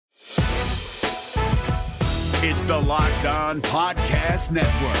It's the Locked On Podcast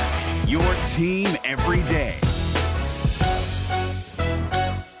Network, your team every day.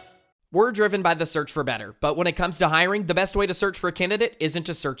 We're driven by the search for better, but when it comes to hiring, the best way to search for a candidate isn't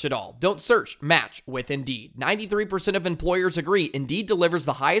to search at all. Don't search, match with Indeed. 93% of employers agree Indeed delivers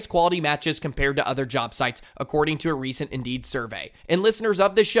the highest quality matches compared to other job sites, according to a recent Indeed survey. And listeners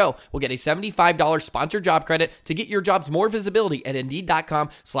of this show will get a $75 sponsored job credit to get your jobs more visibility at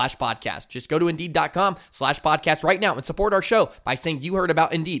Indeed.com/podcast. Just go to Indeed.com/podcast right now and support our show by saying you heard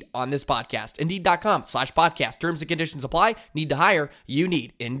about Indeed on this podcast. Indeed.com/podcast. Terms and conditions apply. Need to hire? You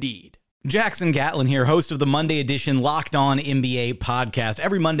need Indeed. Jackson Gatlin here, host of the Monday edition Locked On NBA podcast.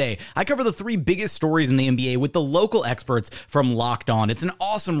 Every Monday, I cover the 3 biggest stories in the NBA with the local experts from Locked On. It's an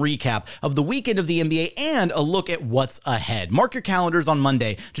awesome recap of the weekend of the NBA and a look at what's ahead. Mark your calendars on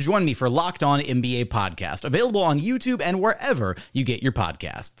Monday to join me for Locked On NBA podcast, available on YouTube and wherever you get your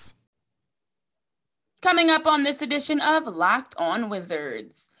podcasts. Coming up on this edition of Locked On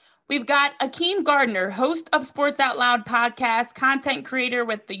Wizards, we've got Akeem Gardner, host of Sports Out Loud podcast, content creator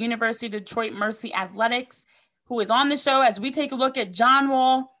with the University of Detroit Mercy Athletics, who is on the show as we take a look at John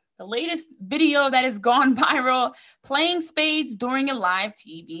Wall, the latest video that has gone viral, playing spades during a live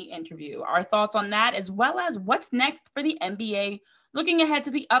TV interview. Our thoughts on that, as well as what's next for the NBA, looking ahead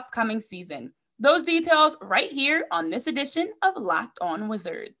to the upcoming season. Those details right here on this edition of Locked On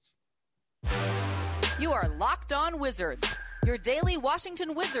Wizards. You are Locked On Wizards, your daily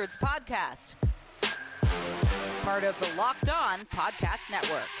Washington Wizards podcast. Part of the Locked On Podcast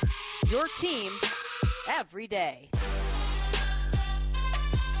Network, your team every day.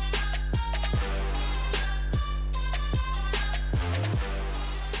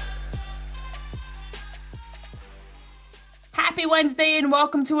 Happy Wednesday and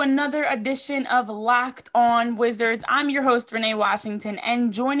welcome to another edition of Locked On Wizards. I'm your host, Renee Washington,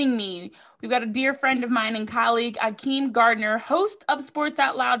 and joining me, we've got a dear friend of mine and colleague, Akeem Gardner, host of Sports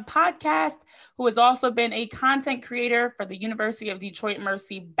Out Loud podcast, who has also been a content creator for the University of Detroit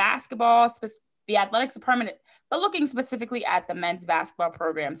Mercy basketball, the athletics department, but looking specifically at the men's basketball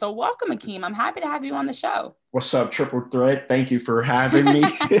program. So welcome, Akeem. I'm happy to have you on the show. What's up, Triple Threat? Thank you for having me.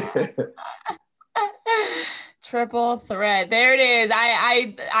 Triple Threat. There it is.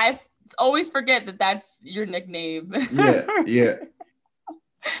 I always forget that that's your nickname. Yeah.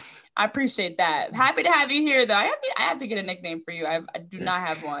 I appreciate that. Happy to have you here, though. I have to get a nickname for you. I do not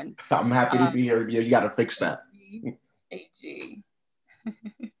have one. I'm happy to be here. You got to fix that. AG.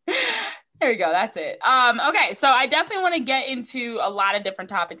 There we go. That's it. Okay, so I definitely want to get into a lot of different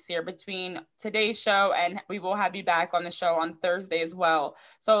topics here between today's show, and we will have you back on the show on Thursday as well.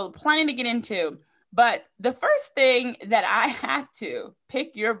 So plenty to get into. But the first thing that I have to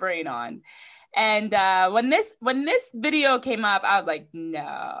pick your brain on, and when this video came up, I was like,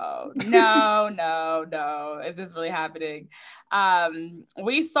 no, is this really happening?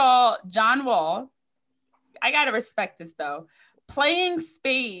 We saw John Wall, I gotta respect this though, playing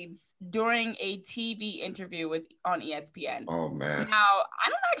spades during a TV interview on ESPN. Oh man! Now I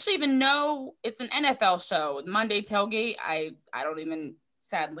don't actually even know, it's an NFL show, Monday Tailgate. I don't even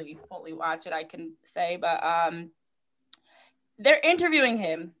sadly fully watch it, I can say, but they're interviewing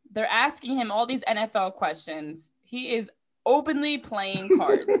him. They're asking him all these NFL questions. He is openly playing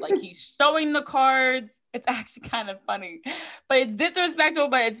cards. Like, he's showing the cards. It's actually kind of funny, but it's disrespectful,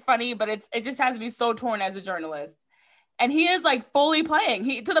 but it's funny, but it just has me so torn as a journalist. And he is like fully playing.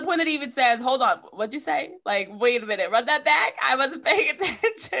 He, to the point that he even says, hold on, what'd you say? Like, wait a minute, run that back. I wasn't paying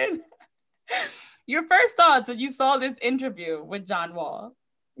attention. Your first thoughts when you saw this interview with John Wall?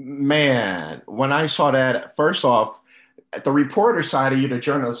 Man, when I saw that, first off, the reporter side of you, the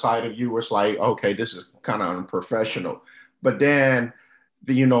journalist side of you was like, okay, this is kind of unprofessional. But then,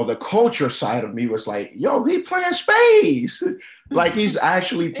 the culture side of me was like, yo, he playing spades. Like, he's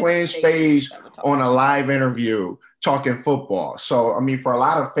actually playing spades on a live interview, talking football. So, I mean, for a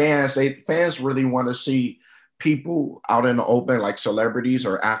lot of fans, fans really want to see people out in the open, like celebrities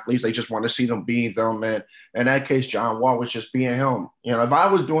or athletes. They just want to see them being them. And in that case, John Wall was just being him. If I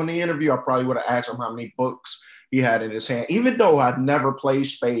was doing the interview, I probably would have asked him how many books he had in his hand, even though I've never played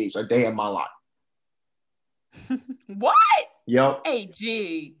spades a day in my life. What? Yep.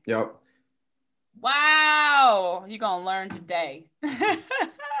 AG. Yep. Wow. You're going to learn today.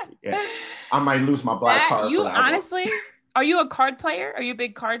 Yeah. I might lose my black card. You honestly, are you a card player? Are you a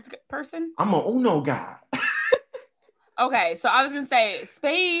big cards person? I'm an Uno guy. Okay, so I was gonna say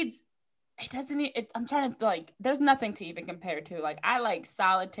spades. I'm trying to there's nothing to even compare to. Like, I like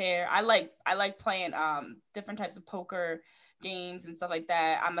solitaire. I like playing different types of poker games and stuff like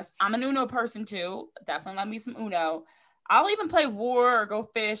that. I'm an Uno person too. Definitely love me some Uno. I'll even play War or Go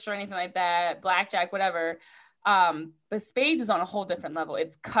Fish or anything like that, blackjack, whatever. But Spades is on a whole different level.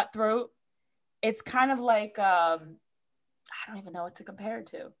 It's cutthroat. It's kind of like, I don't even know what to compare it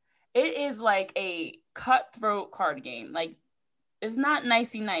to. It is like a cutthroat card game. Like, it's not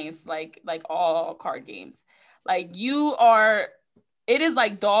nicey nice like all card games. Like it is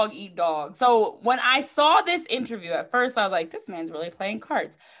like dog eat dog. So when I saw this interview at first, I was like, this man's really playing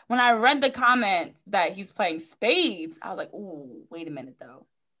cards. When I read the comment that he's playing spades, I was like, ooh, wait a minute though.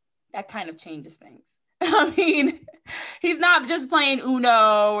 That kind of changes things. I mean, he's not just playing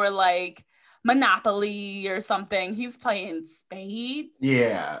Uno or like Monopoly or something. He's playing spades.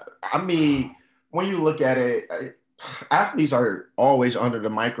 Yeah. I mean, when you look at it, athletes are always under the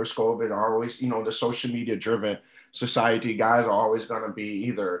microscope and are always, the social media driven society. Guys are always going to be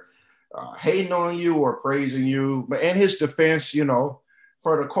either hating on you or praising you. But in his defense,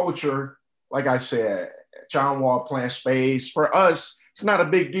 for the culture, like I said, John Wall playing spades, for us, it's not a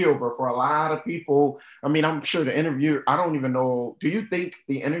big deal. But for a lot of people, I mean, I'm sure the interviewer, I don't even know. Do you think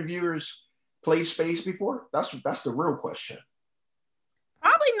the interviewers played spades before? That's the real question.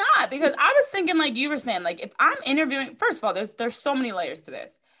 Probably not, because I was thinking, like you were saying, like if I'm interviewing, first of all, there's so many layers to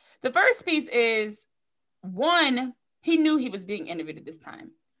this. The first piece is, one, he knew he was being interviewed at this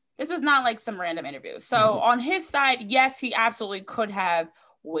time. This was not like some random interview. So on his side, yes, he absolutely could have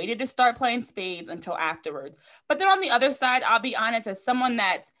waited to start playing spades until afterwards. But then on the other side, I'll be honest, as someone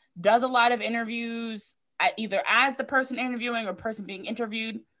that does a lot of interviews, either as the person interviewing or person being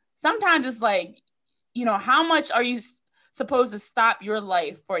interviewed, sometimes it's like, how much are you supposed to stop your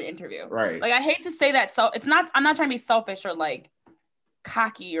life for an interview? Right. Like, I hate to say that. So I'm not trying to be selfish or like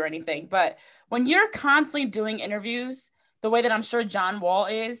cocky or anything, but when you're constantly doing interviews the way that I'm sure John Wall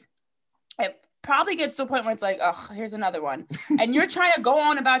is, it probably gets to a point where it's like, oh, here's another one. And you're trying to go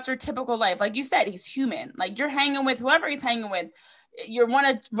on about your typical life. Like you said, he's human. Like, you're hanging with whoever he's hanging with. You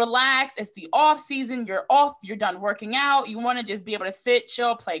want to relax. It's the off season. You're off. You're done working out. You want to just be able to sit,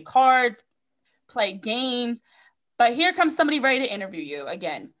 chill, play cards, play games. But here comes somebody ready to interview you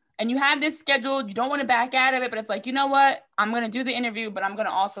again. And you have this scheduled. You don't want to back out of it, but it's like, you know what? I'm going to do the interview, but I'm going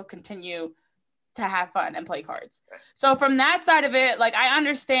to also continue to have fun and play cards. So from that side of it, like, I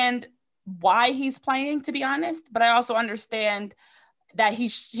understand why he's playing, to be honest, but I also understand that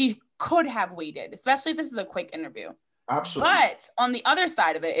he could have waited, especially if this is a quick interview. Absolutely. But on the other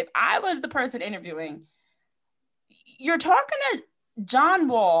side of it, if I was the person interviewing, you're talking to John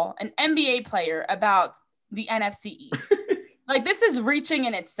Wall, an NBA player, about the NFC East. Like, this is reaching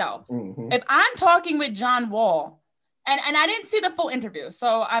in itself. If I'm talking with John Wall, and I didn't see the full interview,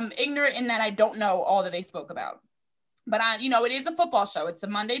 so I'm ignorant in that I don't know all that they spoke about. But it is a football show. It's a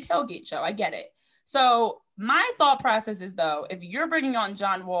Monday tailgate show. I get it. So my thought process is, though, if you're bringing on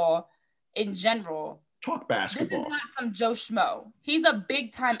John Wall in general, talk basketball. This is not some Joe Schmo. He's a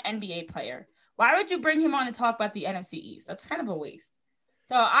big time NBA player. Why would you bring him on to talk about the NFC East? That's kind of a waste.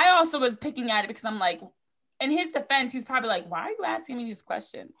 So I also was picking at it because I'm like, in his defense, he's probably like, why are you asking me these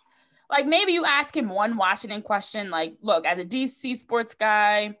questions? Like, maybe you ask him one Washington question, like, look, as a DC sports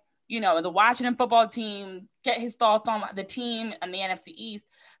guy, the Washington football team, get his thoughts on the team and the NFC East.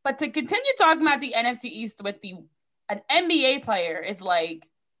 But to continue talking about the NFC East with an NBA player is like,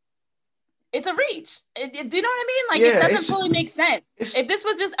 it's a reach. Do you know what I mean? Like, it doesn't fully make sense. If this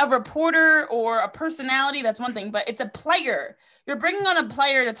was just a reporter or a personality, that's one thing, but it's a player. You're bringing on a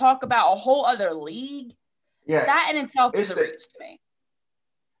player to talk about a whole other league. Yeah, that in itself is a reach to me.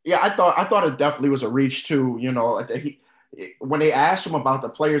 Yeah, I thought it definitely was a reach too. When they asked him about the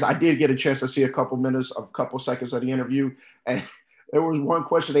players, I did get a chance to see a couple seconds of the interview, and there was one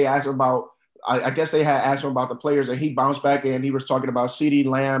question they asked him about. I guess they had asked him about the players, and he bounced back and he was talking about CeeDee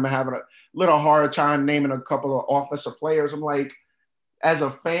Lamb and having a little hard time naming a couple of offensive players. I'm like, as a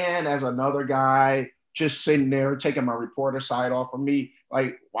fan, as another guy, just sitting there taking my reporter side off of me,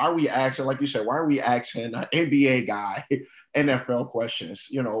 like, why are we asking, like you said, why are we asking an NBA guy NFL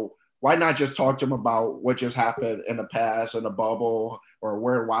questions? Why not just talk to him about what just happened in the past in the bubble or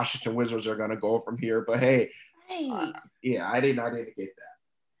where Washington Wizards are going to go from here? But hey, right. I didn't get that.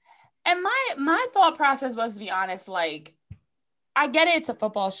 And my thought process was, to be honest, like, I get it, it's a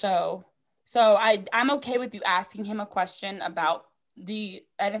football show. So I'm okay with you asking him a question about the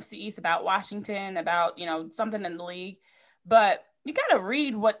NFC East, about Washington, about, something in the league. But you got to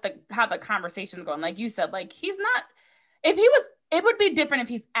read how the conversation's going. Like you said, like, he's not, it would be different if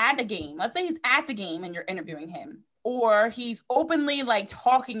he's at the game. Let's say he's at the game and you're interviewing him, or he's openly like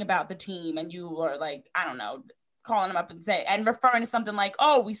talking about the team and you are like, I don't know, calling him up and referring to something like,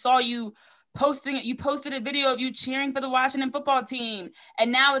 oh, we saw you you posted a video of you cheering for the Washington football team.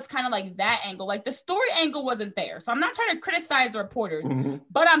 And now it's kind of like that angle. Like the story angle wasn't there. So I'm not trying to criticize the reporters,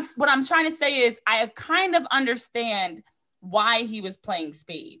 but what I'm trying to say is I kind of understand why he was playing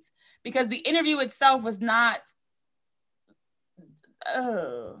spades, because the interview itself was not,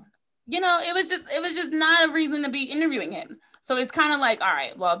 it was just not a reason to be interviewing him. So it's kind of like, all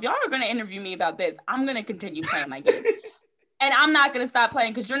right, well, if y'all are going to interview me about this, I'm going to continue playing my game. And I'm not going to stop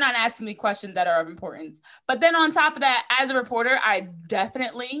playing because you're not asking me questions that are of importance. But then on top of that, as a reporter, I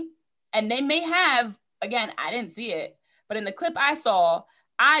definitely, and they may have, again, I didn't see it, but in the clip I saw,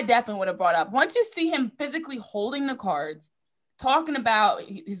 I definitely would have brought up, once you see him physically holding the cards, talking about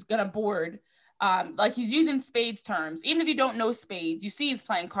he's going to board, like he's using spades terms. Even if you don't know spades, you see he's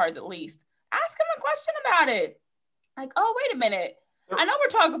playing cards at least. Ask him a question about it. Like, oh, wait a minute. I know we're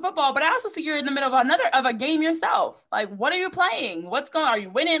talking football, but I also see you're in the middle of a game yourself. Like, what are you playing? Are you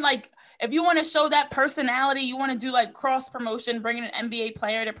winning? Like, if you want to show that personality, you want to do like cross promotion, bringing an NBA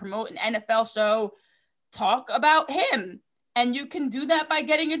player to promote an NFL show, talk about him. And you can do that by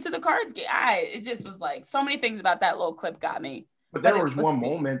getting into the card game. It just was like so many things about that little clip got me. But there was one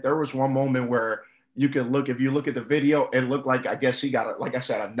moment where you could look, if you look at the video, it looked like, I guess he got like I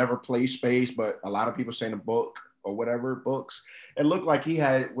said, I've never played spades, but a lot of people saying a book or whatever books, it looked like he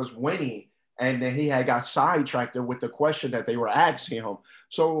was winning, and then he had got sidetracked with the question that they were asking him.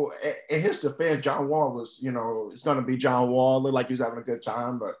 So in his defense, John Wall was, it's going to be John Wall, looked like he was having a good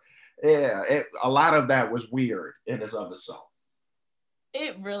time, but yeah, a lot of that was weird in his other self.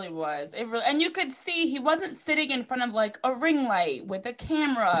 It really was. And you could see he wasn't sitting in front of like a ring light with a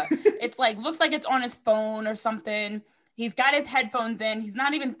camera. It's like, looks like it's on his phone or something. He's got his headphones in. He's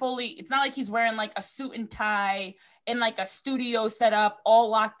not even it's not like he's wearing like a suit and tie in like a studio setup, all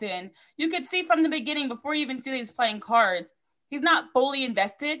locked in. You could see from the beginning, before you even see that he's playing cards, he's not fully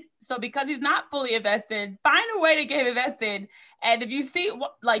invested. So because he's not fully invested, find a way to get him invested. And if you see,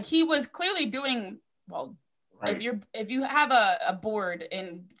 like he was clearly doing, well, right. If you have a board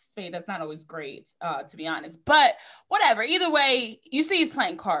in spades, that's not always great, to be honest. But whatever, either way, you see he's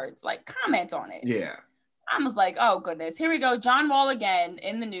playing cards. Like, comment on it. Yeah. I was like, oh goodness, here we go. John Wall again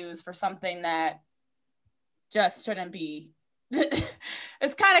in the news for something that just shouldn't be.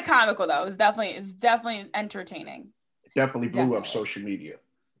 It's kind of comical though. It's definitely entertaining. It definitely blew up social media.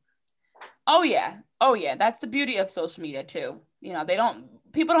 Oh yeah. That's the beauty of social media too.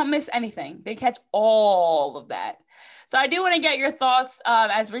 People don't miss anything. They catch all of that. So I do want to get your thoughts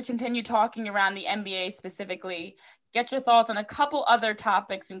as we continue talking around the NBA specifically. Get your thoughts on a couple other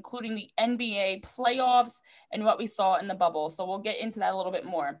topics, including the NBA playoffs and what we saw in the bubble. So we'll get into that a little bit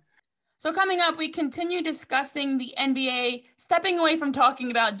more. So coming up, we continue discussing the NBA, stepping away from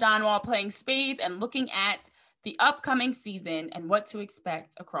talking about John Wall playing spades and looking at the upcoming season and what to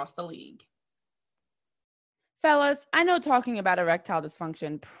expect across the league. Fellas, I know talking about erectile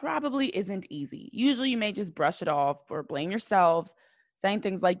dysfunction probably isn't easy. Usually you may just brush it off or blame yourselves, saying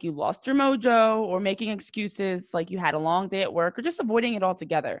things like you lost your mojo or making excuses like you had a long day at work or just avoiding it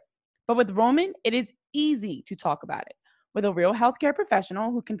altogether. But with Roman, it is easy to talk about it. With a real healthcare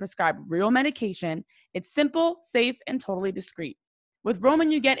professional who can prescribe real medication, it's simple, safe, and totally discreet. With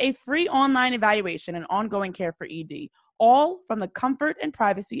Roman, you get a free online evaluation and ongoing care for ED, all from the comfort and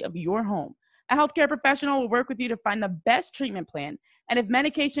privacy of your home. A healthcare professional will work with you to find the best treatment plan, and if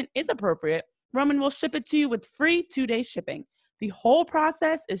medication is appropriate, Roman will ship it to you with free 2-day shipping. The whole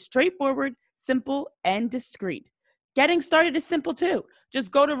process is straightforward, simple, and discreet. Getting started is simple too.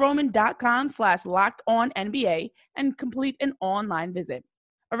 Just go to roman.com/lockedonnba and complete an online visit.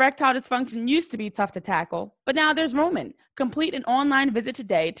 Erectile dysfunction used to be tough to tackle, but now there's Roman. Complete an online visit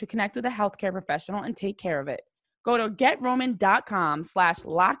today to connect with a healthcare professional and take care of it. Go to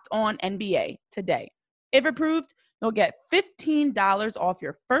getroman.com/lockedonnba today. If approved, you'll get $15 off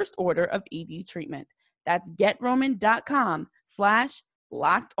your first order of ED treatment. That's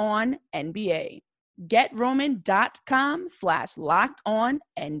getroman.com/lockedonnba.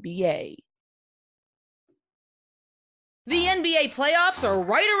 getroman.com/lockedonnba. The NBA playoffs are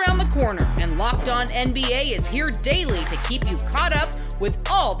right around the corner, and Locked On NBA is here daily to keep you caught up with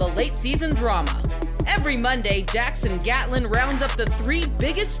all the late season drama. Every Monday, Jackson Gatlin rounds up the 3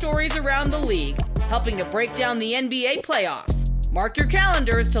 biggest stories around the league, helping to break down the NBA playoffs. Mark your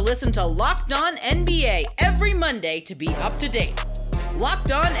calendars to listen to Locked On NBA every Monday to be up to date.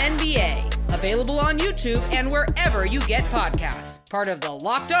 Locked On NBA, available on YouTube and wherever you get podcasts. Part of the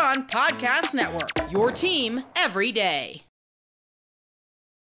Locked On Podcast Network, your team every day.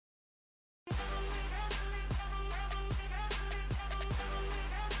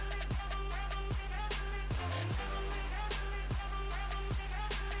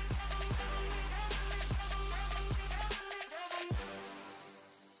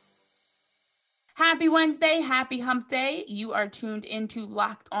 Happy Wednesday, happy hump day. You are tuned into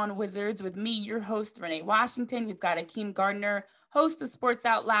Locked On Wizards with me, your host, Renee Washington. We've got Akeem Gardner, host of Sports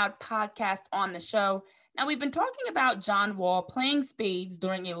Out Loud podcast on the show. Now, we've been talking about John Wall playing spades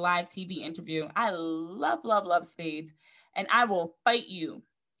during a live TV interview. I love spades, and I will fight you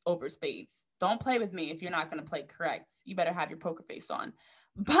over spades. Don't play with me if you're not going to play correct. You better have your poker face on.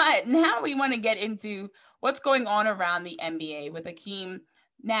 But now we want to get into what's going on around the NBA with Akeem.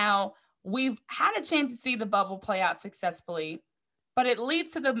 Now, we've had a chance to see the bubble play out successfully, but it leads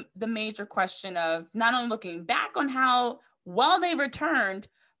to the major question of not only looking back on how well they returned,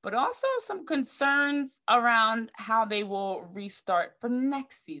 but also some concerns around how they will restart for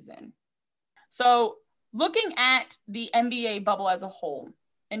next season. So looking at the NBA bubble as a whole,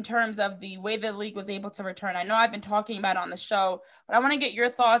 in terms of the way the league was able to return, I know I've been talking about it on the show, but I want to get your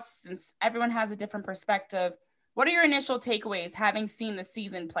thoughts since everyone has a different perspective. What are your initial takeaways having seen the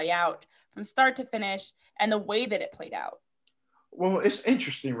season play out from start to finish and the way that it played out? Well, it's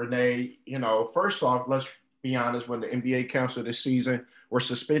interesting, Renee. First off, let's be honest, when the NBA canceled this season or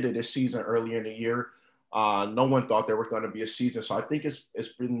suspended this season earlier in the year, no one thought there was going to be a season. So I think it's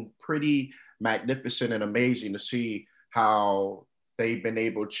been pretty magnificent and amazing to see how they've been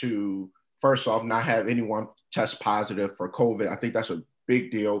able to, first off, not have anyone test positive for COVID. I think that's a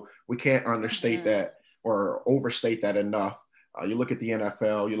big deal. We can't understate that or overstate that enough. You look at the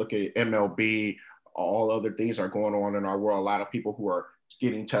NFL, you look at MLB, all other things are going on in our world. A lot of people who are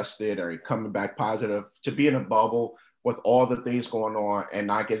getting tested or coming back positive. To be in a bubble with all the things going on and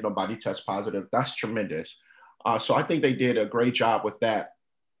not getting nobody test positive, that's tremendous. So I think they did a great job with that.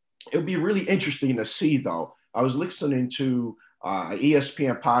 It would be really interesting to see, though. I was listening to an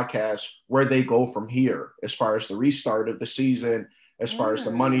ESPN podcast where they go from here as far as the restart of the season, as far as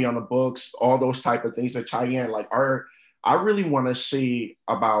the money on the books, all those type of things that tie in. I really want to see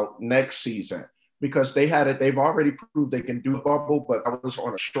about next season because they've already proved they can do a bubble, but that was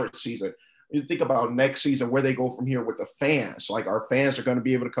on a short season. You think about next season, where they go from here with the fans. Like, our fans are going to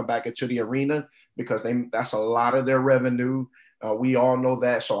be able to come back into the arena because that's a lot of their revenue. We all know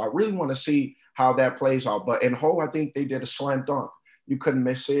that. So I really want to see how that plays out. But in whole, I think they did a slam dunk. You couldn't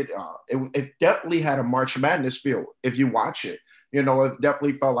miss it. It definitely had a March Madness feel if you watch it. It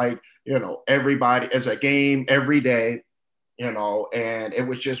definitely felt like, everybody is a game every day, and it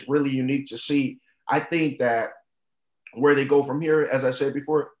was just really unique to see. I think that where they go from here, as I said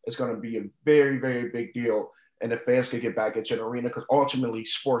before, it's going to be a very, very big deal. And the fans can get back into the arena because ultimately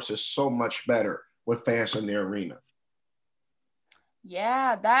sports is so much better with fans in the arena.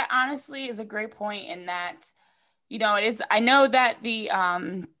 Yeah, that honestly is a great point in that, it is, I know that the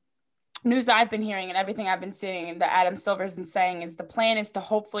news I've been hearing and everything I've been seeing and that Adam Silver's been saying is the plan is to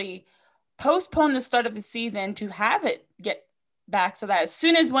hopefully postpone the start of the season to have it get back so that as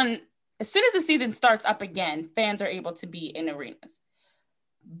soon as the season starts up again, fans are able to be in arenas.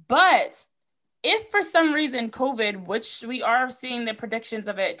 But if for some reason COVID, which we are seeing the predictions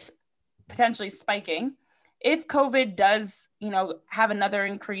of it potentially spiking, if COVID does, have another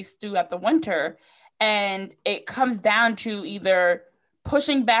increase throughout the winter and it comes down to either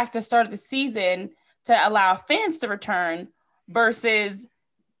pushing back the start of the season to allow fans to return versus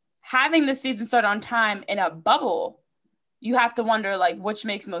having the season start on time in a bubble, you have to wonder, which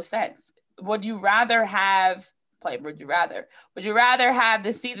makes most sense. Would you rather have the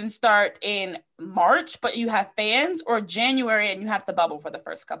season start in March, but you have fans, or January and you have to bubble for the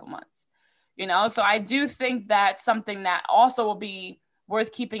first couple months? So I do think that's something that also will be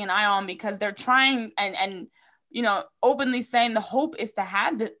worth keeping an eye on because they're trying and openly saying the hope is to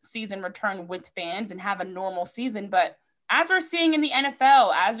have the season return with fans and have a normal season. But as we're seeing in the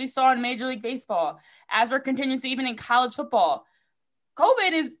NFL, as we saw in Major League Baseball, as we're continuing to see even in college football,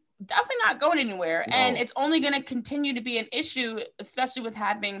 COVID is definitely not going anywhere. No. And it's only going to continue to be an issue, especially with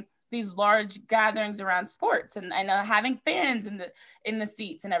having these large gatherings around sports and having fans in the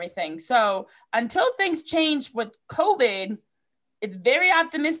seats and everything. So until things change with COVID, it's very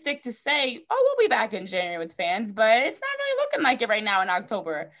optimistic to say, we'll be back in January with fans, but it's not really looking like it right now in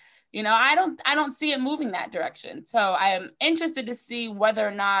October. I don't see it moving that direction. So I am interested to see whether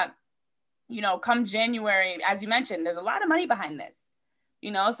or not, come January, as you mentioned, there's a lot of money behind this.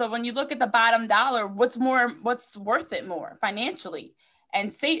 So when you look at the bottom dollar, what's worth it more financially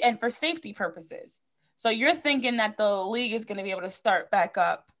and for safety purposes. So you're thinking that the league is going to be able to start back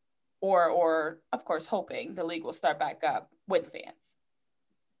up or of course, hoping the league will start back up with fans.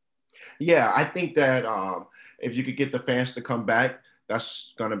 Yeah, I think that if you could get the fans to come back,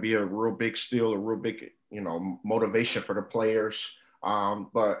 that's going to be a real big steal, a real big, motivation for the players.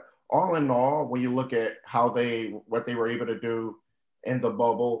 But all in all, when you look at what they were able to do in the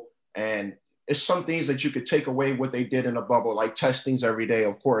bubble, and it's some things that you could take away what they did in the bubble, like testings every day.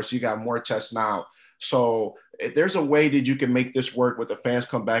 Of course, you got more tests now. So if there's a way that you can make this work with the fans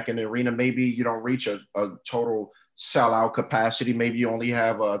come back in the arena, maybe you don't reach a total sellout capacity. Maybe you only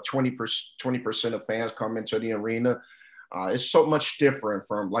have 20% of fans come into the arena. It's so much different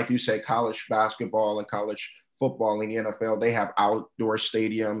from, like you said, college basketball and college football in the NFL. They have outdoor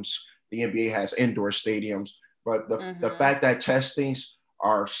stadiums. The NBA has indoor stadiums. But the fact that testings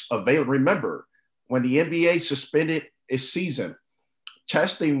are available, remember, when the NBA suspended its season,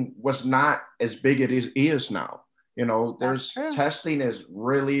 testing was not as big as it is now. You know, there's testing is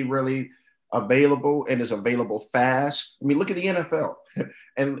really, really available and is available fast. I mean, look at the NFL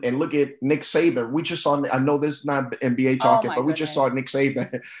and look at Nick Saban. We just saw, I know this is not NBA talking, but we just saw Nick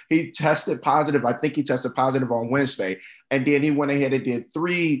Saban. He tested positive. I think he tested positive on Wednesday. And then he went ahead and did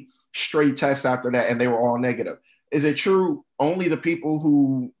 3 straight tests after that, and they were all negative. Is it true? Only the people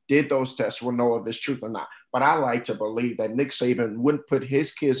who did those tests will know if it's truth or not. But I like to believe that Nick Saban wouldn't put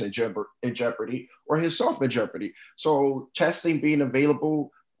his kids in jeopardy or himself in jeopardy. So testing being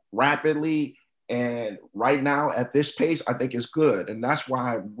available rapidly and right now at this pace, I think is good. And that's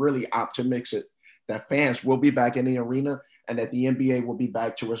why I'm really optimistic that fans will be back in the arena and that the NBA will be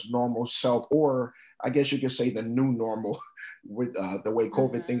back to its normal self, or I guess you could say the new normal with the way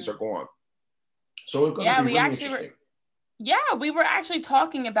COVID things are going. So it's going to be really interesting. We were actually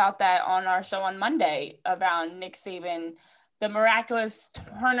talking about that on our show on Monday around Nick Saban, the miraculous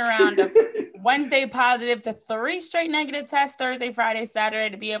turnaround of Wednesday positive to 3 straight negative tests, Thursday, Friday, Saturday,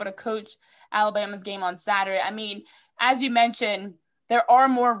 to be able to coach Alabama's game on Saturday. I mean, as you mentioned, there are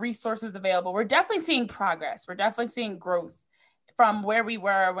more resources available. We're definitely seeing progress. We're definitely seeing growth from where we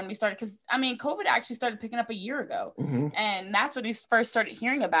were when we started. Because, I mean, COVID actually started picking up a year ago. And that's when we first started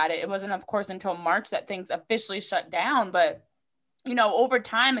hearing about it. It wasn't, of course, until March that things officially shut down. But, you know, over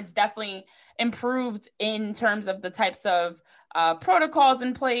time, it's definitely improved in terms of the types of protocols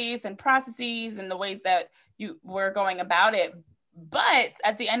in place and processes and the ways that we're going about it. But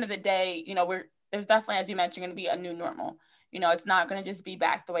at the end of the day, you know, there's definitely, as you mentioned, going to be a new normal. You know, it's not going to just be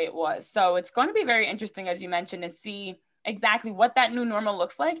back the way it was. So it's going to be very interesting, as you mentioned, to see exactly what that new normal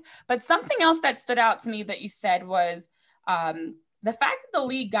looks like. But something else that stood out to me that you said was the fact that the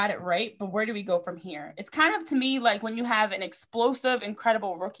league got it right, but where do we go from here? It's kind of, to me, like when you have an explosive,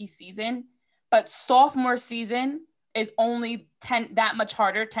 incredible rookie season, but sophomore season is only 10 times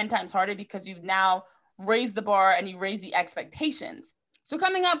harder because you've now raised the bar and you raise the expectations. So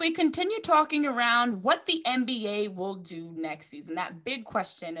coming up, we continue talking around what the NBA will do next season. That big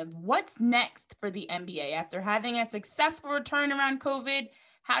question of what's next for the NBA after having a successful return around COVID.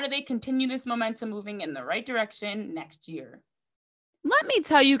 How do they continue this momentum moving in the right direction next year? Let me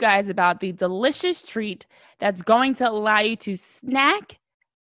tell you guys about the delicious treat that's going to allow you to snack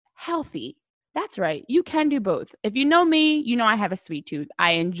healthy. That's right. You can do both. If you know me, you know I have a sweet tooth.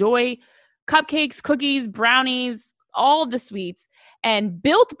 I enjoy cupcakes, cookies, brownies, all the sweets. And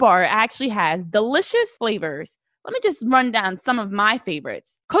Built Bar actually has delicious flavors. Let me just run down some of my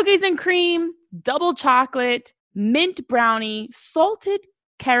favorites. Cookies and cream, double chocolate, mint brownie, salted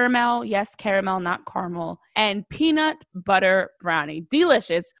caramel, yes, caramel, not caramel, and peanut butter brownie.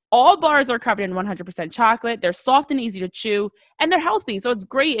 Delicious. All bars are covered in 100% chocolate. They're soft and easy to chew, and they're healthy. So it's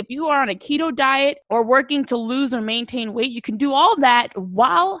great if you are on a keto diet or working to lose or maintain weight. You can do all that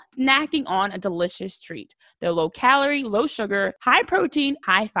while snacking on a delicious treat. They're low calorie, low sugar, high protein,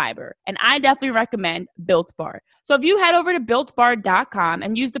 high fiber. And I definitely recommend Built Bar. So if you head over to BuiltBar.com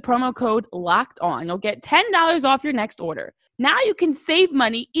and use the promo code LOCKEDON, you'll get $10 off your next order. Now you can save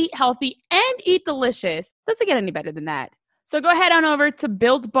money, eat healthy, and eat delicious. Doesn't get any better than that. So go ahead on over to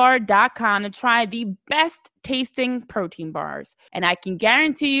BuiltBar.com to try the best tasting protein bars. And I can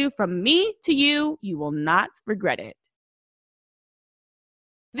guarantee you, from me to you, you will not regret it.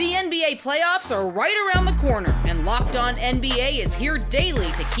 The NBA playoffs are right around the corner, and Locked On NBA is here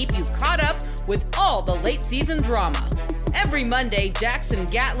daily to keep you caught up with all the late season drama. Every Monday, Jackson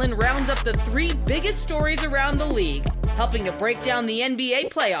Gatlin rounds up the 3 biggest stories around the league, helping to break down the NBA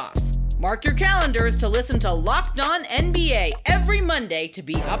playoffs. Mark your calendars to listen to Locked On NBA every Monday to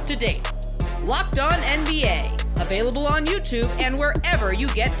be up to date. Locked On NBA, available on YouTube and wherever you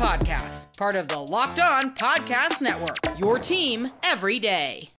get podcasts. Part of the Locked On Podcast Network, your team every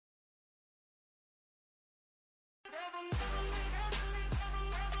day.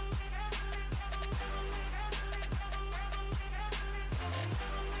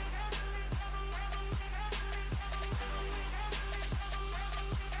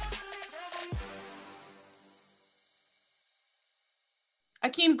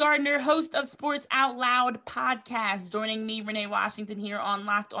 Akeem Gardner, host of Sports Out Loud podcast, joining me, Renee Washington, here on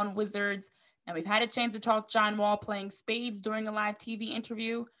Locked On Wizards. And we've had a chance to talk John Wall playing spades during a live TV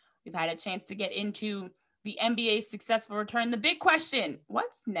interview. We've had a chance to get into the NBA's successful return. The big question,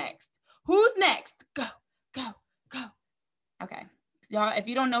 what's next? Who's next? Go, go, go. Okay. Y'all, if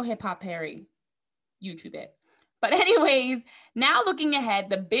you don't know Hip Hop Harry, YouTube it. But anyways, now looking ahead,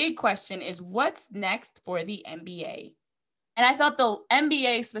 the big question is what's next for the NBA? And I thought the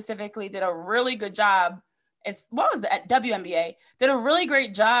NBA specifically did a really good job. WNBA did a really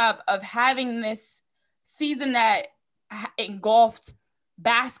great job of having this season that engulfed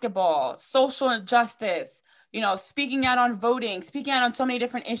basketball, social justice, speaking out on voting, speaking out on so many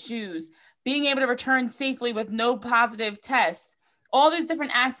different issues, being able to return safely with no positive tests, all these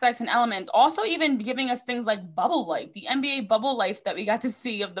different aspects and elements, also even giving us things like bubble life, the NBA bubble life that we got to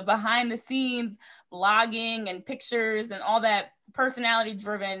see of the behind the scenes blogging and pictures and all that personality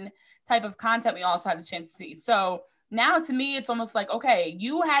driven type of content we also had the chance to see. So now to me, it's almost like, okay,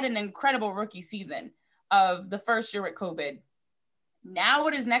 you had an incredible rookie season of the first year with COVID. Now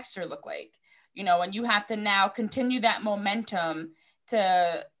what does next year look like? And you have to now continue that momentum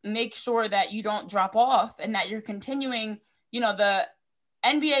to make sure that you don't drop off and that you're continuing. The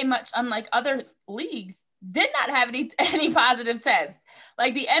NBA, much unlike other leagues, did not have any positive tests.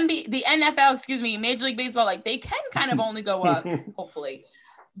 Like the NFL, Major League Baseball, like they can kind of only go up, hopefully.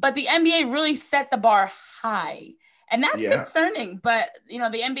 But the NBA really set the bar high. And that's concerning. But, the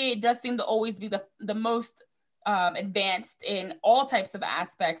NBA does seem to always be the most advanced in all types of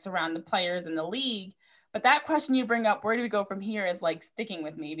aspects around the players in the league. But that question you bring up, where do we go from here, is like sticking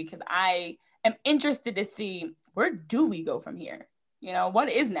with me because I am interested to see where do we go from here? What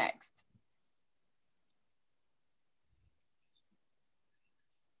is next?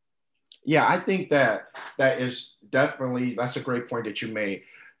 Yeah, I think that's a great point that you made.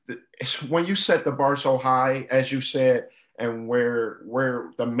 When you set the bar so high, as you said, and where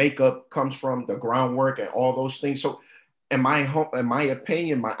the makeup comes from, the groundwork and all those things. So in my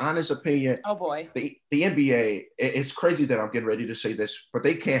opinion, my honest opinion, oh boy, the NBA, it's crazy that I'm getting ready to say this, but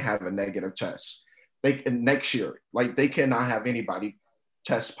they can't have a negative test. Next year, like they cannot have anybody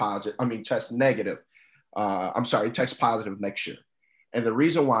test negative. Test positive next year. And the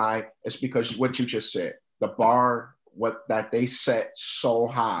reason why is because what you just said, the bar, that they set so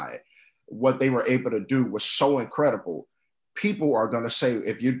high, what they were able to do was so incredible. People are going to say,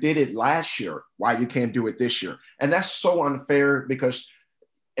 if you did it last year, why you can't do it this year? And that's so unfair because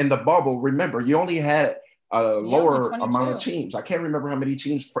in the bubble, remember, you only had a lower amount of teams. I can't remember how many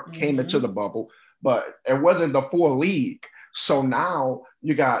teams came into the bubble, but it wasn't the full league. So now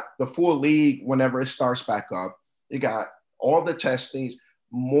you got the full league whenever it starts back up. You got all the testings,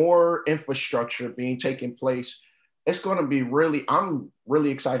 more infrastructure being taken place. It's going to be I'm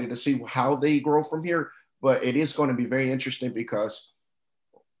really excited to see how they grow from here, but it is going to be very interesting because,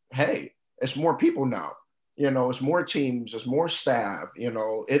 hey, it's more people now. It's more teams, it's more staff,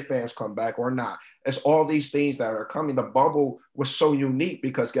 if fans come back or not. It's all these things that are coming. The bubble was so unique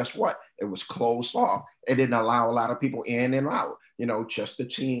because guess what? It was closed off. It didn't allow a lot of people in and out, just the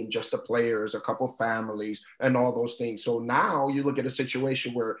team, just the players, a couple families and all those things. So now you look at a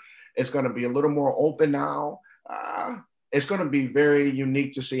situation where it's going to be a little more open now. It's going to be very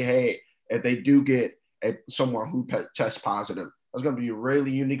unique to see, hey, if they do get someone who tests positive, it's going to be a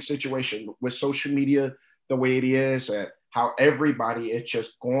really unique situation with social media the way it is and how everybody is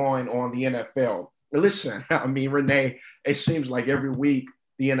just going on the NFL. Listen, Renee, it seems like every week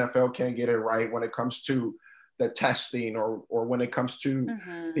the NFL can't get it right when it comes to the testing or when it comes to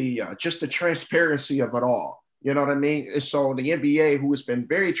the just the transparency of it all. You know what I mean? And so the NBA, who has been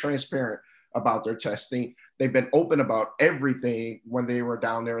very transparent about their testing, they've been open about everything when they were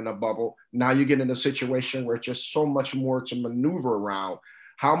down there in the bubble. Now you get in a situation where it's just so much more to maneuver around.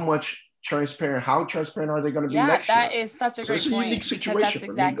 How transparent are they going to be next year? Yeah, that is such a great point. Unique situation. That's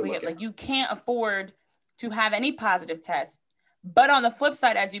exactly it. Like you can't afford to have any positive tests. But on the flip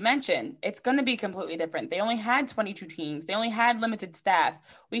side, as you mentioned, it's going to be completely different. They only had 22 teams. They only had limited staff.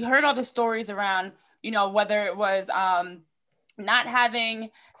 We heard all the stories around, whether it was not having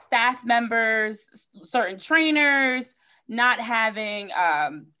staff members, certain trainers, not having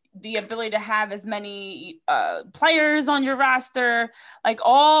the ability to have as many players on your roster, like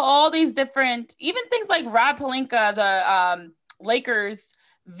all these different, even things like Rob Pelinka, the Lakers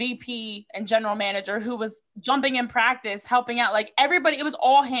VP and general manager, who was jumping in practice, helping out, like everybody, it was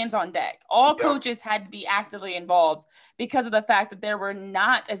all hands on deck. All coaches had to be actively involved because of the fact that there were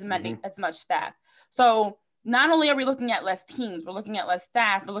not as much staff. So not only are we looking at less teams, we're looking at less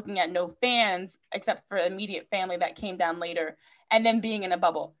staff, we're looking at no fans except for immediate family that came down later, and then being in a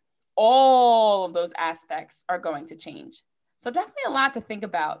bubble. All of those aspects are going to change. So definitely a lot to think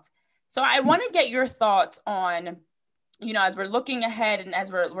about. So I want to get your thoughts on, you know, as we're looking ahead and as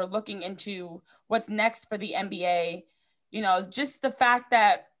we're looking into what's next for the NBA, you know, just the fact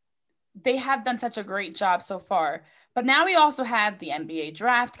that they have done such a great job so far. But now we also have the NBA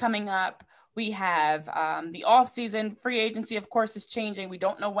draft coming up. We have the offseason. Free agency, of course, is changing. We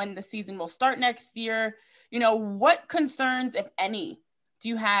don't know when the season will start next year. You know, what concerns, if any, do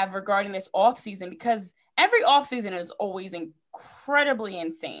you have regarding this offseason? Because every offseason is always incredibly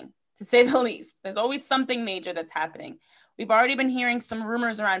insane, to say the least. There's always something major that's happening. We've already been hearing some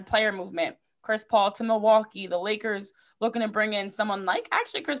rumors around player movement. Chris Paul to Milwaukee, the Lakers looking to bring in someone like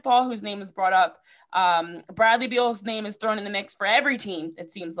actually Chris Paul, whose name is brought up. Bradley Beal's name is thrown in the mix for every team,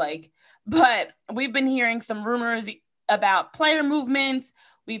 it seems like. But we've been hearing some rumors about player movement.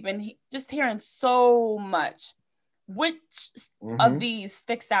 We've been just hearing so much. Which of these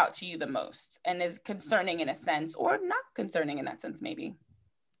sticks out to you the most and is concerning in a sense, or not concerning in that sense, maybe?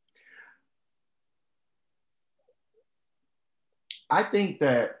 I think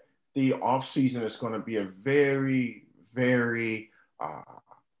that the offseason is going to be a very, very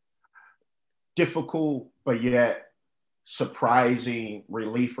difficult, but yet surprising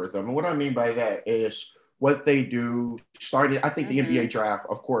relief for them. And what I mean by that is what they do starting, I think the NBA draft,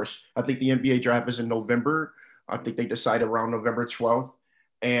 of course, I think the NBA draft is in November. I think they decide around November 12th.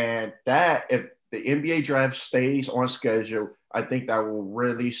 And that, if the NBA draft stays on schedule, I think that will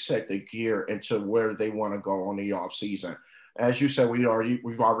really set the gear into where they want to go on the offseason. As you said, we've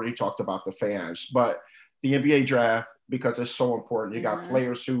already talked about the fans, but the NBA draft, because it's so important, you got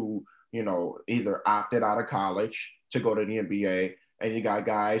players who, you know, either opted out of college to go to the NBA, and you got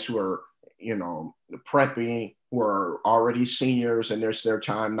guys who are, you know, prepping, who are already seniors, and there's their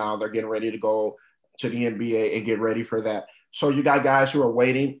time now. They're getting ready to go to the NBA and get ready for that. So you got guys who are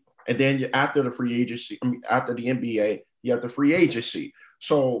waiting, and then after the free agency, after the NBA, you have the free agency.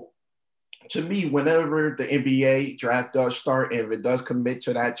 So to me, whenever the NBA draft does start, and if it does commit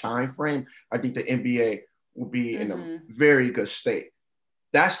to that time frame, I think the NBA will be in a very good state.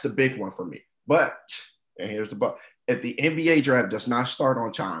 That's the big one for me. But, and here's the but, if the NBA draft does not start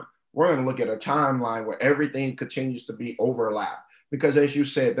on time, we're going to look at a timeline where everything continues to be overlapped. Because as you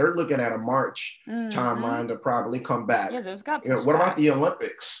said, they're looking at a March timeline to probably come back. Yeah, there's got you know, what about the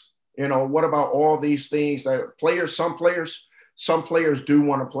Olympics? You know, what about all these things that some players do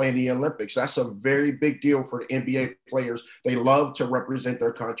want to play in the Olympics. That's a very big deal for the NBA players. They love to represent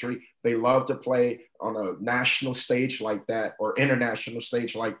their country. They love to play on a national stage like that or international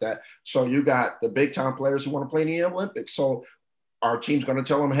stage like that. So you got the big time players who want to play in the Olympics. So our team's going to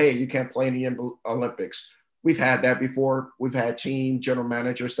tell them, hey, you can't play in the Olympics. We've had that before. We've had team general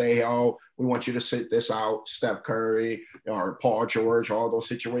managers say, oh, we want you to sit this out. Steph Curry or Paul George, all those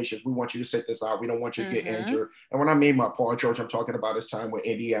situations. We want you to sit this out. We don't want you to get injured. And when I mean by Paul George, I'm talking about his time with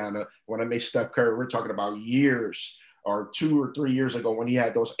Indiana. When I mean Steph Curry, we're talking about years or 2 or 3 years ago when he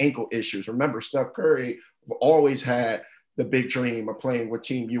had those ankle issues. Remember, Steph Curry always had the big dream of playing with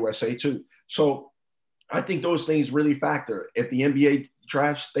Team USA too. So I think those things really factor. If the NBA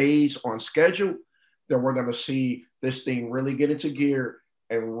draft stays on schedule, then we're going to see this thing really get into gear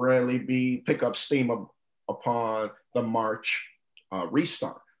and really pick up steam upon the March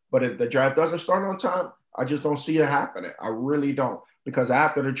restart. But if the draft doesn't start on time, I just don't see it happening. I really don't. Because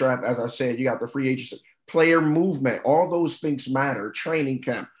after the draft, as I said, you got the free agency, player movement, all those things matter, training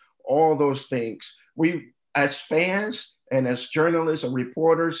camp, all those things. We, as fans and as journalists and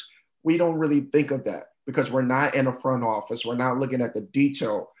reporters, we don't really think of that because we're not in a front office. We're not looking at the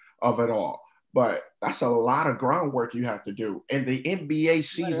detail of it all. But that's a lot of groundwork you have to do. And the NBA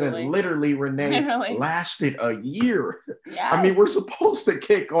season literally Renee, lasted a year. Yes. I mean, we're supposed to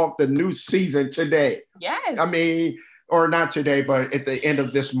kick off the new season today. Yes. I mean, or not today, but at the end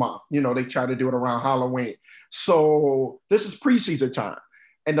of this month. You know, they try to do it around Halloween. So this is preseason time.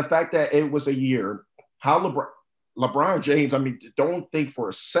 And the fact that it was a year, how LeBron James, I mean, don't think for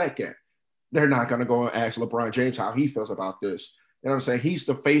a second they're not going to go and ask LeBron James how he feels about this. You know what I'm saying? He's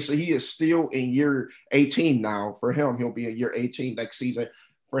the face. He is still in year 18 now. For him, he'll be in year 18 next season.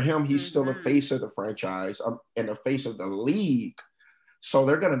 For him, he's still the face of the franchise and the face of the league. So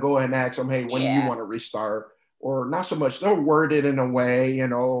they're going to go ahead and ask him, hey, when do you want to restart? Or not so much. They'll word it in a way, you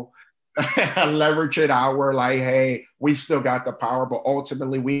know, leverage it out. We're like, hey, we still got the power, but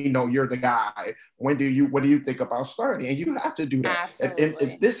ultimately we know you're the guy. What do you think about starting? And you have to do that.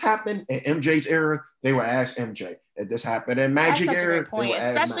 If this happened in MJ's era, they would ask MJ. If this happened in Magic era, they would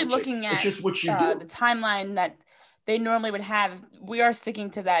ask especially Magic. looking at it's just what you do. The timeline that they normally would have. We are sticking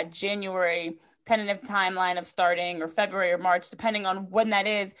to that January tentative timeline of starting, or February or March, depending on when that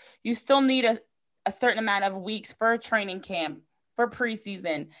is. You still need a certain amount of weeks for a training camp, for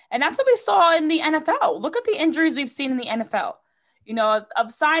preseason. And that's what we saw in the NFL. Look at the injuries we've seen in the NFL. You know,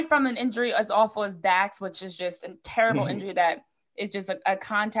 aside from an injury as awful as Dax, which is just a terrible injury that is just a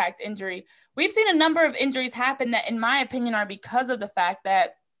contact injury, we've seen a number of injuries happen that, in my opinion, are because of the fact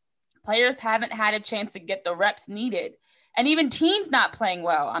that players haven't had a chance to get the reps needed. And even teams not playing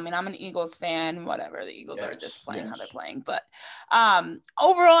well. I mean, I'm an Eagles fan, whatever. The Eagles are just playing how they're playing. But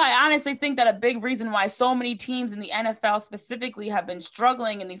overall, I honestly think that a big reason why so many teams in the NFL specifically have been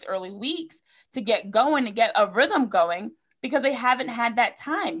struggling in these early weeks to get going, to get a rhythm going, because they haven't had that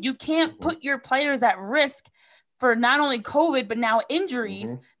time. You can't put your players at risk for not only COVID, but now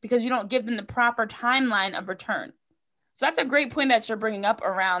injuries because you don't give them the proper timeline of return. So that's a great point that you're bringing up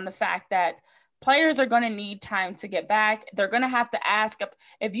around the fact that players are going to need time to get back. They're going to have to ask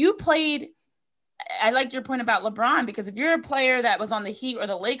if you played. I like your point about LeBron, because if you're a player that was on the Heat or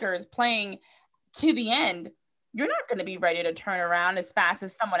the Lakers playing to the end, you're not going to be ready to turn around as fast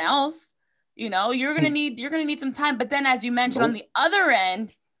as someone else. You know, you're going to need some time. But then, as you mentioned, on the other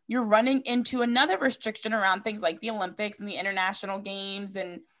end, you're running into another restriction around things like the Olympics and the international games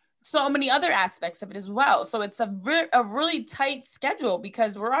and so many other aspects of it as well. So it's a really tight schedule,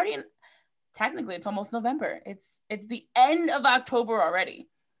 because we're already technically it's almost November. It's the end of October already.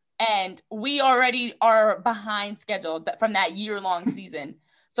 And we already are behind schedule from that year-long season.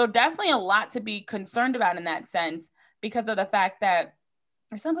 So definitely a lot to be concerned about in that sense, because of the fact that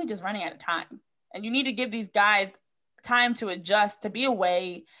you're simply just running out of time. And you need to give these guys time to adjust, to be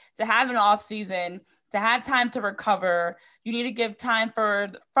away, to have an off season, to have time to recover. You need to give time for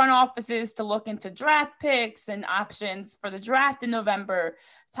the front offices to look into draft picks and options for the draft in November,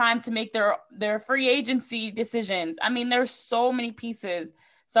 time to make their free agency decisions. I mean, there's so many pieces.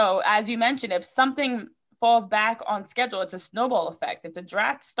 So as you mentioned, if something falls back on schedule, it's a snowball effect. If the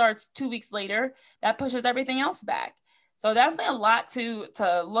draft starts 2 weeks later, that pushes everything else back. So definitely a lot to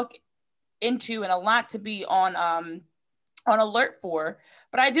look into and a lot to be on alert for.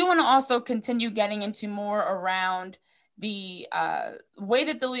 But I do want to also continue getting into more around the way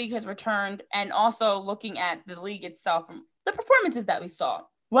that the league has returned, and also looking at the league itself from the performances that we saw.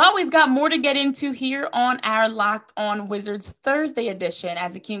 Well, we've got more to get into here on our Locked On Wizards Thursday edition,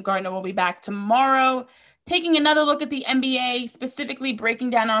 as Akeem Gardner will be back tomorrow, taking another look at the NBA, specifically breaking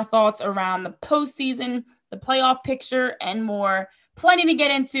down our thoughts around the postseason, the playoff picture, and more. Plenty to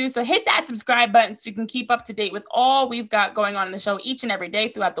get into, so hit that subscribe button so you can keep up to date with all we've got going on in the show each and every day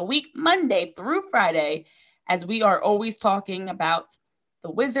throughout the week, Monday through Friday, as we are always talking about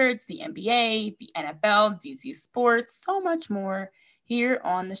the Wizards, the NBA, the NFL, DC sports, so much more here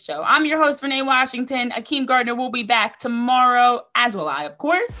on the show. I'm your host, Renee Washington. Akeem Gardner will be back tomorrow, as will I, of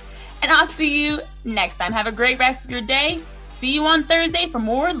course, and I'll see you next time. Have a great rest of your day. See you on Thursday for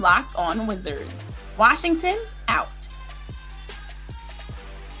more Locked On Wizards. Washington, out.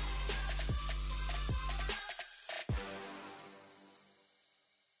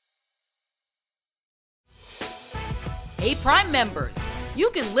 Hey, Prime members,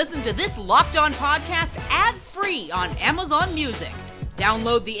 you can listen to this Locked On podcast ad-free on Amazon Music.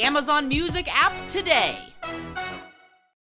 Download the Amazon Music app today.